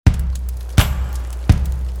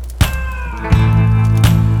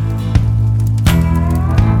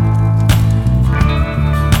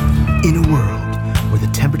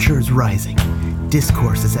is rising,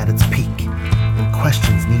 discourse is at its peak, and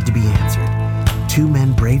questions need to be answered. Two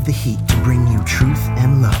men brave the heat to bring you truth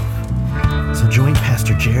and love. So join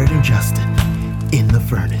Pastor Jared and Justin in the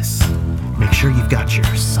furnace. Make sure you've got your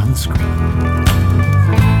sunscreen.